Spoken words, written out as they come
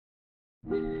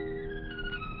Thaddeus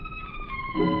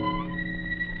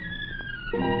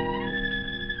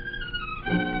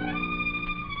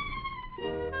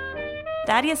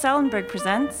Ellenberg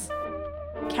presents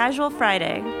Casual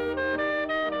Friday.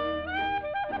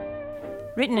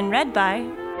 Written and read by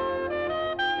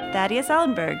Thaddeus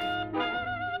Ellenberg.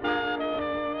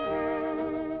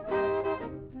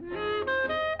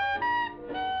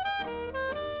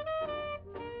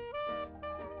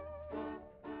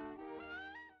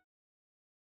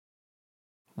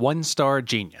 One-star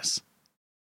genius.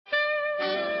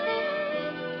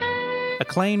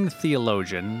 Acclaimed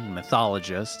theologian,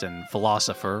 mythologist, and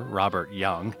philosopher Robert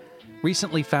Young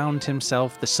recently found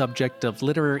himself the subject of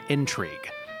literary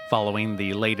intrigue following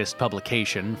the latest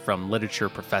publication from literature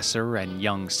professor and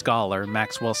young scholar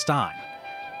Maxwell Stein,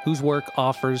 whose work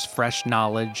offers fresh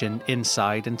knowledge and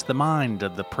insight into the mind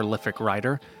of the prolific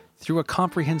writer through a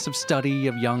comprehensive study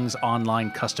of Young's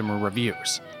online customer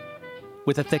reviews.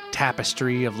 With a thick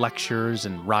tapestry of lectures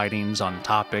and writings on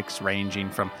topics ranging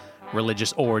from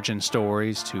religious origin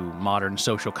stories to modern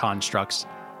social constructs,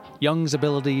 Young's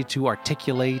ability to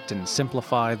articulate and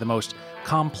simplify the most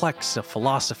complex of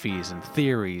philosophies and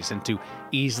theories into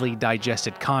easily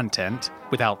digested content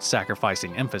without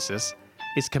sacrificing emphasis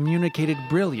is communicated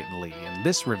brilliantly in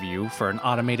this review for an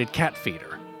automated cat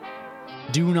feeder.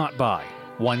 Do not buy,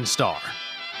 1 star.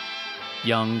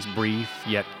 Young's brief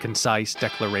yet concise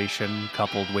declaration,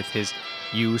 coupled with his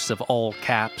use of all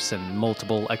caps and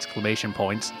multiple exclamation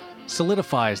points,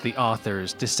 solidifies the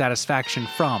author's dissatisfaction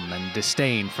from and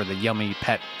disdain for the yummy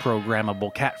pet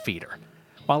programmable cat feeder,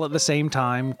 while at the same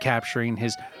time capturing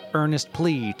his earnest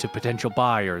plea to potential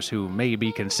buyers who may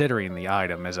be considering the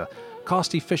item as a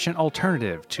cost-efficient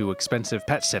alternative to expensive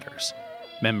pet sitters,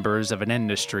 members of an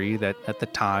industry that, at the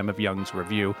time of Young's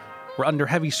review, were under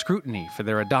heavy scrutiny for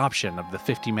their adoption of the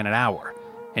 50-minute hour,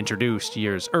 introduced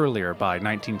years earlier by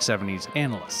 1970s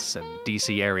analysts and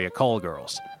DC area call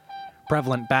girls.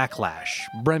 Prevalent backlash,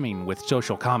 brimming with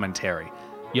social commentary,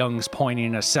 Young's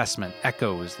poignant assessment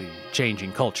echoes the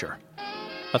changing culture.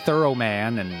 A thorough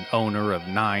man and owner of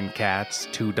 9 cats,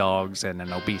 2 dogs, and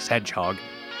an obese hedgehog,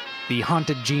 the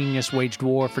haunted genius waged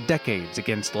war for decades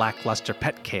against lackluster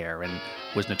pet care and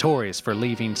was notorious for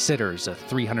leaving sitters a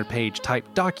 300-page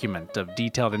typed document of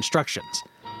detailed instructions,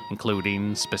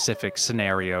 including specific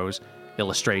scenarios,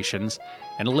 illustrations,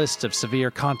 and a list of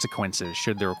severe consequences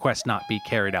should the request not be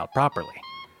carried out properly.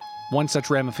 One such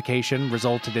ramification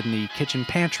resulted in the kitchen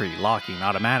pantry locking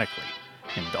automatically,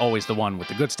 and always the one with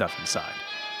the good stuff inside.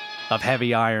 Of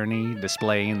heavy irony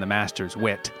displaying the master's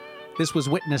wit, this was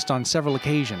witnessed on several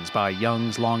occasions by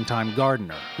Young's longtime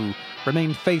gardener, who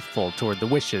remained faithful toward the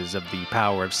wishes of the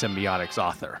Power of Symbiotics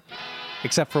author,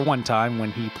 except for one time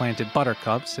when he planted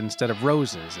buttercups instead of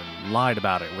roses and lied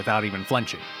about it without even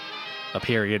flinching, a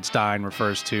period Stein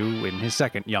refers to in his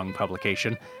second Young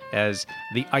publication as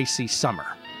the Icy Summer.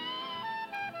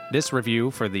 This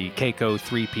review for the Keiko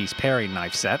 3-piece paring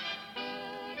knife set: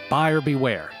 buyer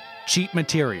beware, cheap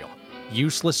material,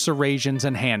 useless serrations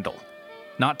and handle.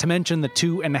 Not to mention the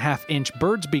 2.5-inch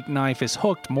bird's beak knife is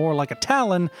hooked more like a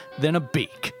talon than a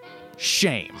beak.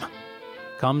 Shame.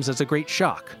 Comes as a great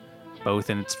shock, both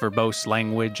in its verbose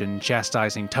language and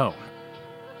chastising tone.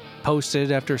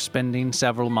 Posted after spending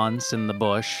several months in the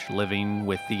bush, living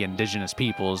with the indigenous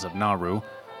peoples of Nauru,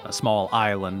 a small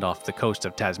island off the coast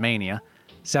of Tasmania,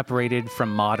 separated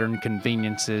from modern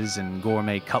conveniences and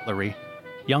gourmet cutlery,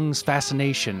 Young's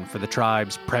fascination for the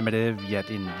tribe's primitive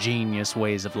yet ingenious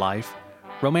ways of life,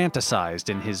 romanticized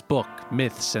in his book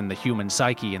Myths and the Human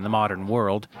Psyche in the Modern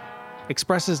World,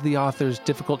 expresses the author's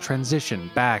difficult transition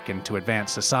back into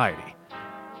advanced society.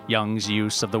 Young's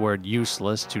use of the word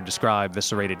useless to describe the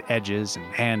serrated edges and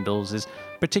handles is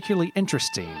particularly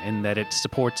interesting in that it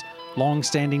supports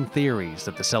long-standing theories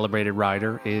that the celebrated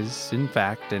writer is, in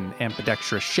fact, an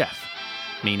ambidextrous chef,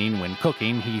 meaning when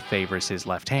cooking he favors his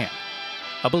left hand.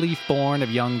 A belief born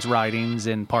of Young's writings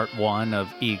in Part 1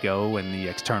 of Ego and the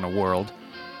External World,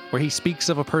 where he speaks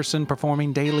of a person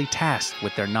performing daily tasks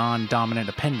with their non-dominant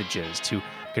appendages to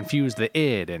confuse the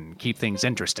id and keep things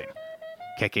interesting.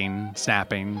 Kicking,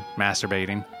 snapping,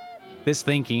 masturbating. This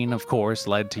thinking, of course,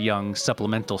 led to Young's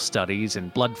supplemental studies in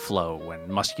blood flow and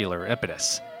muscular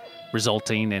impetus,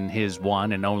 resulting in his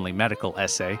one and only medical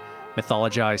essay,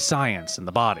 Mythologized Science in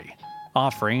the Body,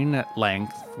 offering, at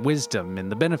length, wisdom in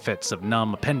the benefits of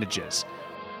numb appendages,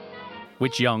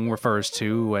 which Young refers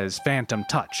to as phantom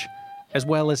touch, as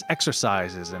well as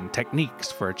exercises and techniques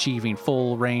for achieving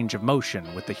full range of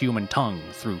motion with the human tongue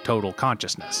through total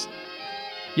consciousness.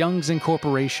 Young's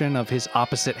incorporation of his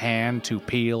opposite hand to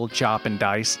peel, chop, and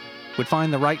dice, would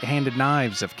find the right-handed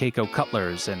knives of Keiko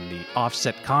cutlers and the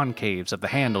offset concaves of the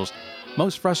handles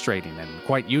most frustrating and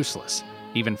quite useless,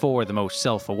 even for the most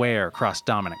self-aware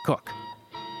cross-dominant cook.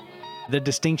 The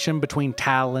distinction between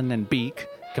talon and beak,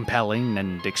 compelling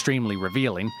and extremely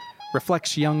revealing,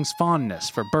 reflects Young's fondness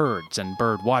for birds and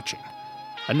bird watching.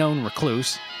 A known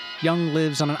recluse, Young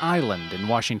lives on an island in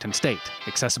Washington state,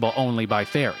 accessible only by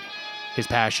ferry. His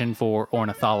passion for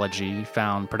ornithology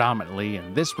found predominantly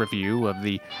in this review of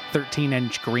the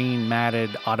 13-inch green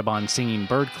matted Audubon singing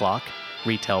bird clock,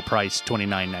 retail price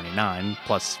 $29.99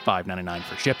 plus $5.99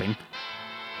 for shipping.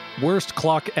 Worst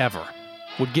clock ever.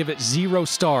 Would give it 0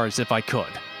 stars if I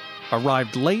could.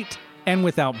 Arrived late and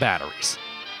without batteries.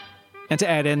 And to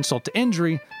add insult to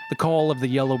injury, the call of the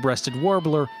yellow-breasted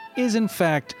warbler is in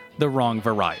fact the wrong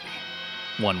variety.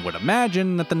 One would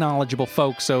imagine that the knowledgeable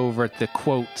folks over at the,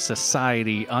 quote,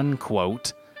 society,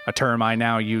 unquote, a term I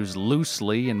now use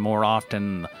loosely and more often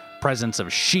in the presence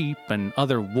of sheep and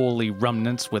other woolly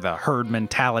remnants with a herd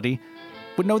mentality,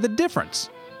 would know the difference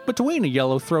between a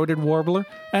yellow-throated warbler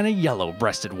and a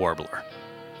yellow-breasted warbler.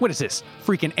 What is this,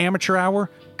 freaking amateur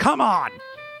hour? Come on!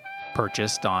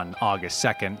 Purchased on August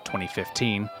 2nd,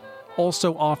 2015,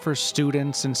 also offers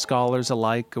students and scholars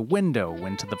alike a window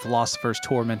into the philosopher's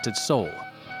tormented soul.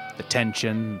 The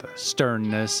tension, the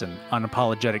sternness, and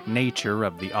unapologetic nature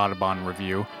of the Audubon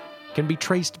Review can be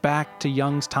traced back to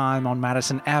Young's time on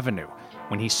Madison Avenue,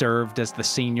 when he served as the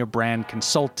senior brand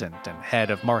consultant and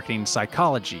head of marketing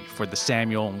psychology for the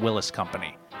Samuel and Willis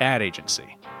Company ad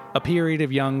agency, a period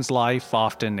of Young's life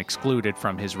often excluded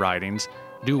from his writings,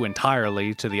 due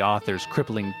entirely to the author's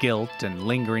crippling guilt and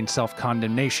lingering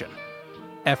self-condemnation.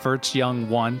 Efforts Young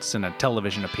once in a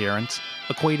television appearance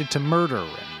equated to murder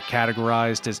and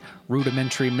categorized as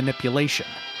rudimentary manipulation,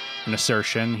 an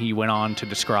assertion he went on to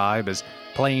describe as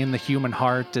playing the human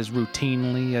heart as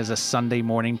routinely as a Sunday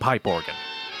morning pipe organ.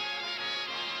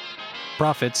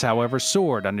 Profits, however,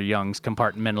 soared under Young's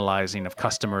compartmentalizing of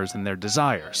customers and their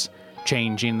desires,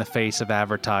 changing the face of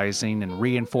advertising and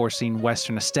reinforcing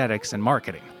Western aesthetics and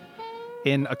marketing.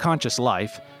 In A Conscious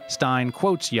Life, Stein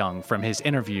quotes Young from his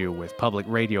interview with public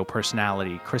radio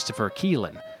personality Christopher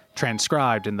Keelan,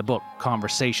 transcribed in the book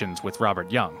Conversations with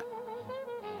Robert Young.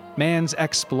 Man's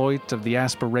exploit of the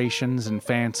aspirations and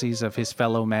fancies of his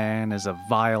fellow man is a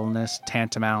vileness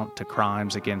tantamount to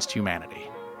crimes against humanity.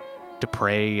 To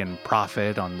prey and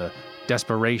profit on the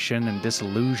desperation and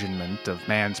disillusionment of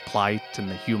man's plight and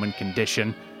the human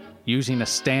condition, using a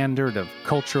standard of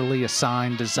culturally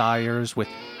assigned desires with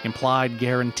implied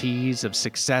guarantees of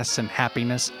success and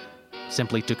happiness,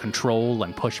 simply to control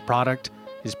and push product,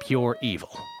 is pure evil.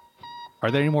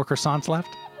 Are there any more croissants left?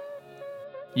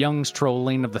 Young's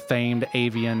trolling of the famed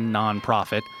avian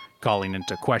nonprofit, calling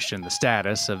into question the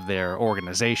status of their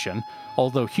organization,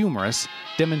 although humorous,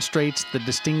 demonstrates the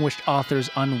distinguished author's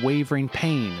unwavering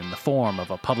pain in the form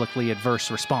of a publicly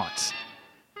adverse response.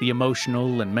 The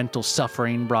emotional and mental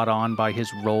suffering brought on by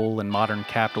his role in modern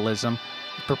capitalism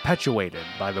is perpetuated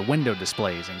by the window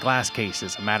displays and glass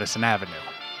cases of Madison Avenue.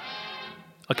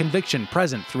 A conviction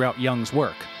present throughout Young's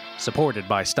work, supported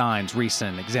by Stein's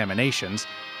recent examinations,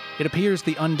 it appears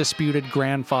the undisputed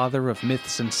grandfather of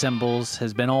myths and symbols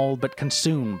has been all but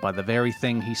consumed by the very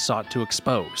thing he sought to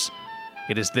expose.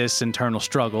 It is this internal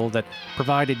struggle that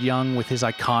provided Young with his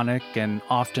iconic and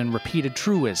often repeated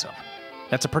truism: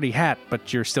 "That's a pretty hat,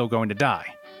 but you're still going to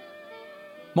die."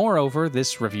 Moreover,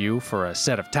 this review for a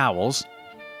set of towels,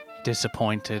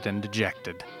 disappointed and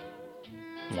dejected.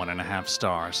 1.5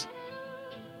 stars.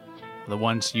 The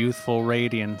once youthful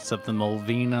radiance of the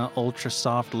Mulvina Ultra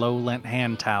Soft Low-Lent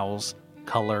hand towels,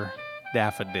 color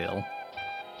daffodil,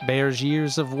 bears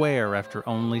years of wear after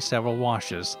only several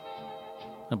washes.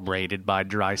 Abraded by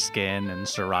dry skin and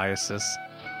psoriasis,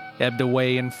 ebbed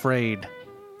away and frayed,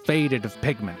 faded of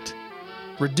pigment,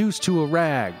 reduced to a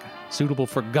rag, suitable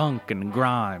for gunk and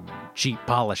grime and cheap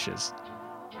polishes.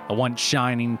 A once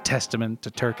shining testament to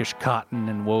Turkish cotton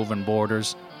and woven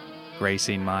borders,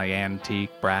 gracing my antique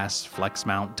brass flex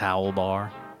mount towel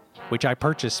bar, which I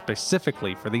purchased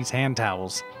specifically for these hand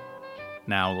towels,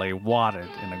 now lay wadded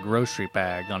in a grocery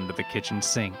bag under the kitchen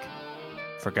sink,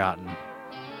 forgotten.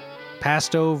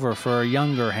 Passed over for a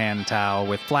younger hand towel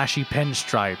with flashy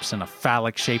pinstripes and a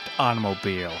phallic-shaped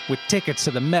automobile, with tickets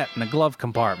to the Met in the glove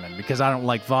compartment because I don't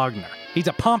like Wagner. He's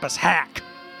a pompous hack!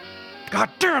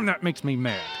 God damn, that makes me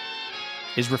mad!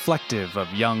 Is reflective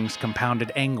of Young's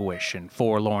compounded anguish and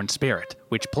forlorn spirit,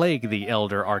 which plague the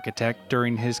elder architect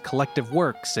during his collective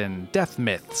works in Death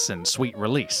Myths and Sweet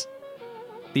Release.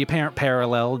 The apparent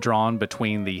parallel drawn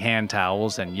between the hand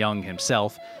towels and Young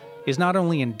himself is not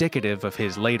only indicative of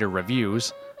his later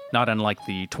reviews, not unlike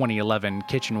the 2011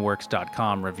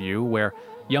 KitchenWorks.com review, where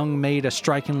Young made a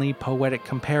strikingly poetic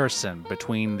comparison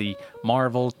between the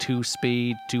Marvel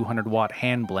 2-speed 200-watt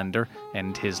hand blender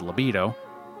and his libido,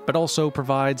 but also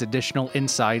provides additional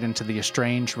insight into the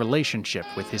estranged relationship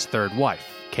with his third wife,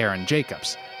 Karen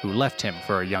Jacobs, who left him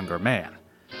for a younger man.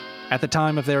 At the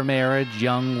time of their marriage,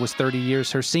 Young was 30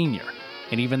 years her senior,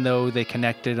 and even though they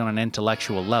connected on an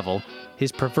intellectual level,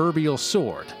 his proverbial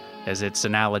sword, as it's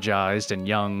analogized in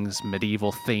Young's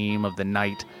medieval theme of the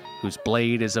knight whose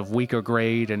blade is of weaker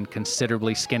grade and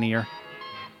considerably skinnier,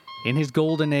 in his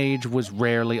golden age was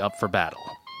rarely up for battle.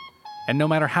 And no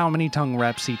matter how many tongue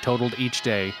reps he totaled each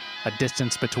day, a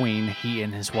distance between he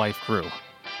and his wife grew.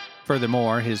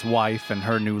 Furthermore, his wife and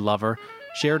her new lover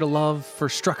shared a love for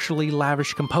structurally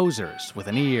lavish composers with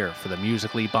an ear for the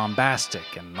musically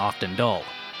bombastic and often dull.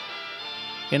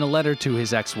 In a letter to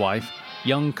his ex-wife,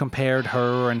 Young compared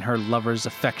her and her lover's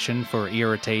affection for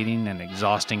irritating and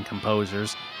exhausting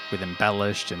composers with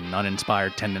embellished and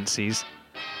uninspired tendencies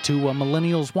to a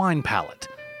millennial's wine palette,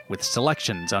 with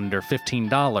selections under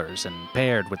 $15 and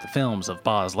paired with the films of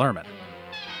Baz Luhrmann.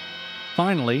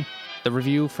 Finally, the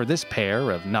review for this pair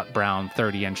of nut brown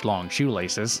 30-inch long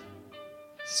shoelaces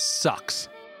sucks.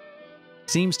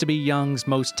 Seems to be Young's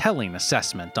most telling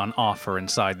assessment on offer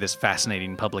inside this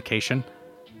fascinating publication.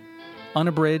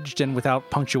 Unabridged and without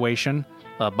punctuation,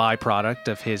 a byproduct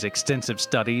of his extensive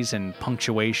studies in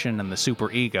punctuation and the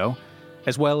superego,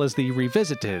 as well as the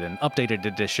revisited and updated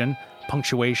edition,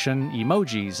 Punctuation,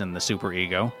 Emojis, and the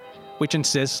Superego, which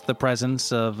insists the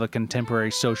presence of a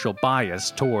contemporary social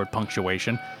bias toward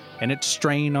punctuation and its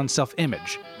strain on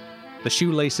self-image. The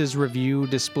Shoelaces review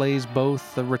displays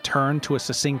both a return to a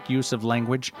succinct use of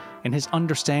language and his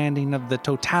understanding of the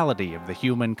totality of the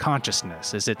human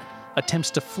consciousness as it attempts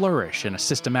to flourish in a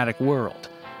systematic world.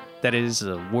 That is,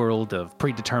 a world of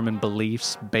predetermined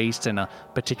beliefs based in a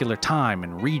particular time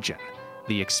and region,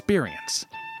 the experience.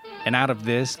 And out of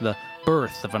this, the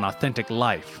birth of an authentic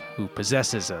life who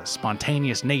possesses a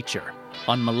spontaneous nature,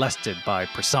 unmolested by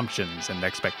presumptions and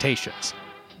expectations.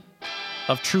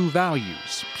 Of true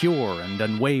values, pure and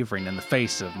unwavering in the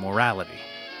face of morality.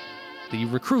 The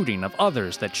recruiting of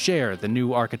others that share the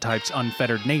new archetype's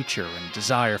unfettered nature and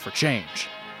desire for change.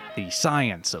 The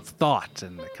science of thought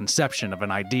and the conception of an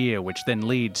idea which then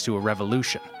leads to a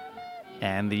revolution.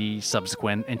 And the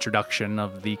subsequent introduction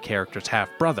of the character's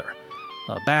half-brother,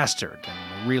 a bastard,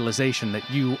 and the realization that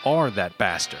you are that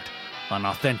bastard,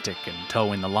 unauthentic and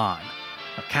towing the line,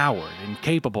 a coward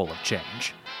incapable of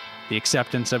change, the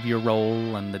acceptance of your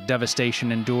role and the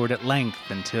devastation endured at length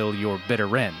until your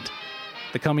bitter end,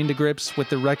 the coming to grips with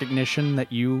the recognition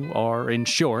that you are, in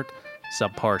short,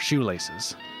 subpar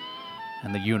shoelaces,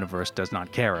 and the universe does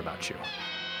not care about you.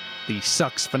 The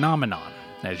sucks phenomenon,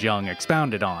 as Young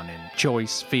expounded on in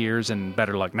Choice, Fears, and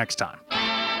Better Luck Next Time.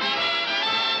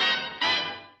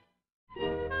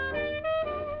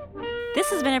 This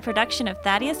has been a production of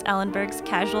Thaddeus Ellenberg's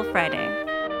Casual Friday.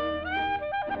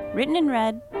 Written and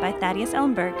read by Thaddeus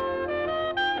Ellenberg,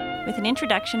 with an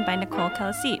introduction by Nicole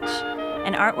Kalasic,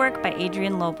 and artwork by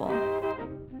Adrian Lobel.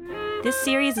 This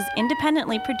series is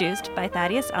independently produced by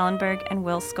Thaddeus Ellenberg and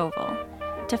Will Scoville.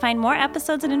 To find more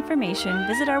episodes and information,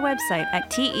 visit our website at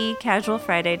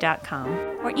tecasualfriday.com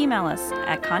or email us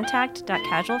at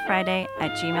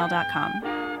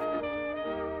contact.casualfriday@gmail.com.